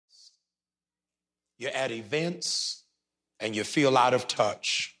You're at events and you feel out of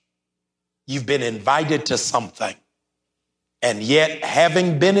touch. You've been invited to something, and yet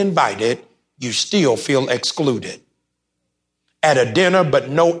having been invited, you still feel excluded. At a dinner, but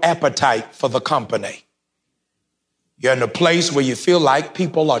no appetite for the company. You're in a place where you feel like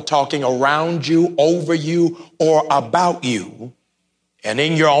people are talking around you, over you, or about you. And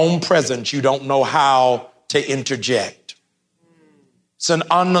in your own presence, you don't know how to interject. It's an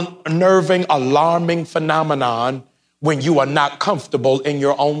unnerving, alarming phenomenon when you are not comfortable in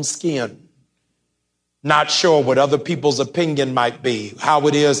your own skin. Not sure what other people's opinion might be, how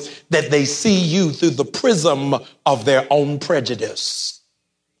it is that they see you through the prism of their own prejudice.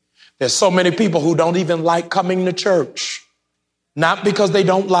 There's so many people who don't even like coming to church. Not because they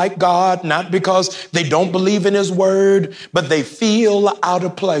don't like God, not because they don't believe in his word, but they feel out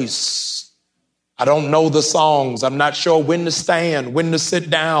of place. I don't know the songs. I'm not sure when to stand, when to sit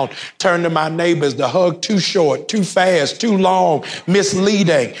down, turn to my neighbors, the hug too short, too fast, too long,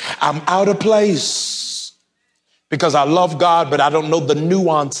 misleading. I'm out of place because I love God, but I don't know the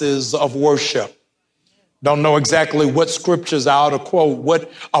nuances of worship. Don't know exactly what scriptures I ought to quote,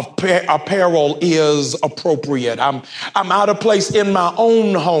 what apparel is appropriate. I'm out of place in my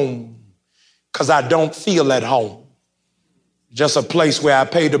own home because I don't feel at home. Just a place where I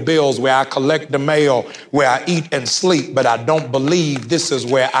pay the bills, where I collect the mail, where I eat and sleep, but I don't believe this is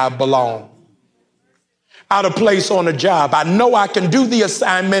where I belong. Out of place on a job. I know I can do the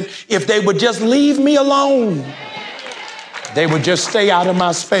assignment if they would just leave me alone. They would just stay out of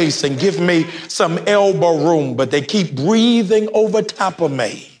my space and give me some elbow room, but they keep breathing over top of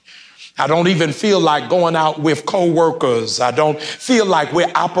me. I don't even feel like going out with coworkers. I don't feel like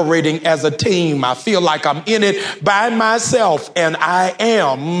we're operating as a team. I feel like I'm in it by myself and I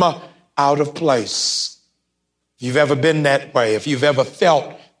am out of place. If you've ever been that way, if you've ever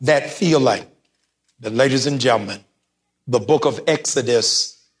felt that feeling, then ladies and gentlemen, the book of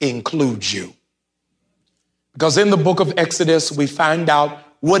Exodus includes you. Because in the book of Exodus, we find out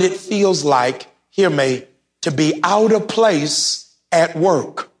what it feels like, hear me, to be out of place at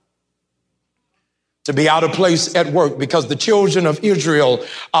work. To be out of place at work, because the children of Israel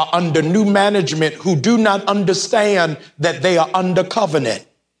are under new management who do not understand that they are under covenant.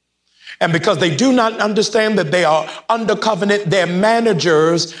 And because they do not understand that they are under covenant, their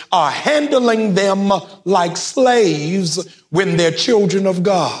managers are handling them like slaves when they're children of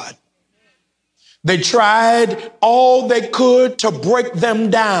God. They tried all they could to break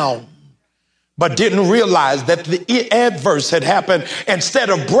them down, but didn't realize that the adverse had happened.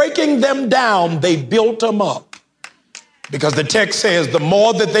 Instead of breaking them down, they built them up. Because the text says the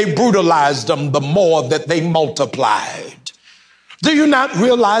more that they brutalized them, the more that they multiplied. Do you not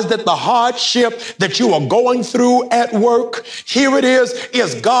realize that the hardship that you are going through at work, here it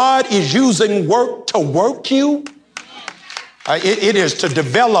is God is using work to work you? It is to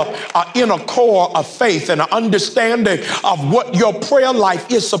develop an inner core of faith and an understanding of what your prayer life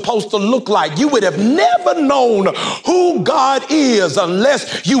is supposed to look like. You would have never known who God is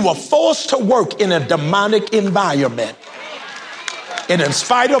unless you were forced to work in a demonic environment. And in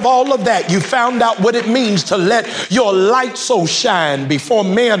spite of all of that, you found out what it means to let your light so shine before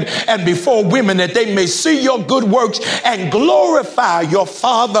men and before women that they may see your good works and glorify your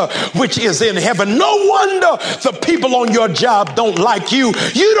Father which is in heaven. No wonder the people on your job don't like you.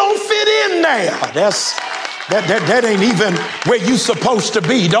 You don't fit in there. That ain't even where you're supposed to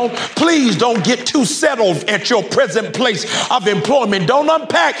be. Please don't get too settled at your present place of employment. Don't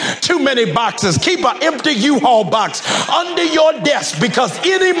unpack too many boxes. Keep an empty U-Haul box under your desk, because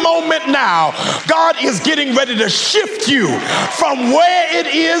any moment now, God is getting ready to shift you from where it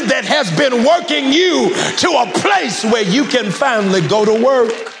is that has been working you to a place where you can finally go to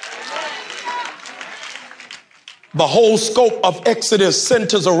work. The whole scope of Exodus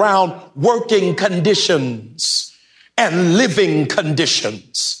centers around working conditions and living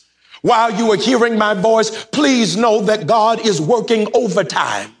conditions. While you are hearing my voice, please know that God is working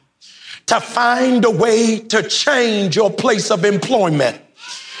overtime to find a way to change your place of employment.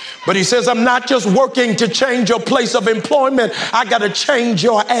 But he says, I'm not just working to change your place of employment. I got to change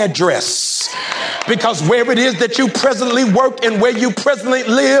your address. Because where it is that you presently work and where you presently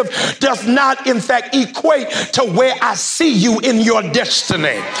live does not, in fact, equate to where I see you in your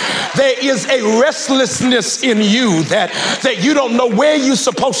destiny. There is a restlessness in you that you don't know where you're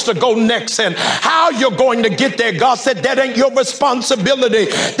supposed to go next and how you're going to get there. God said, that ain't your responsibility.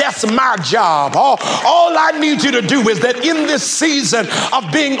 That's my job. All I need you to do is that in this season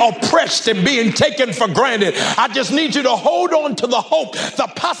of being oppressed and being taken for granted, I just need you to hold on to the hope, the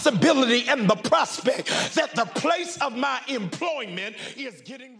possibility, and the prospect that the place of my employment is getting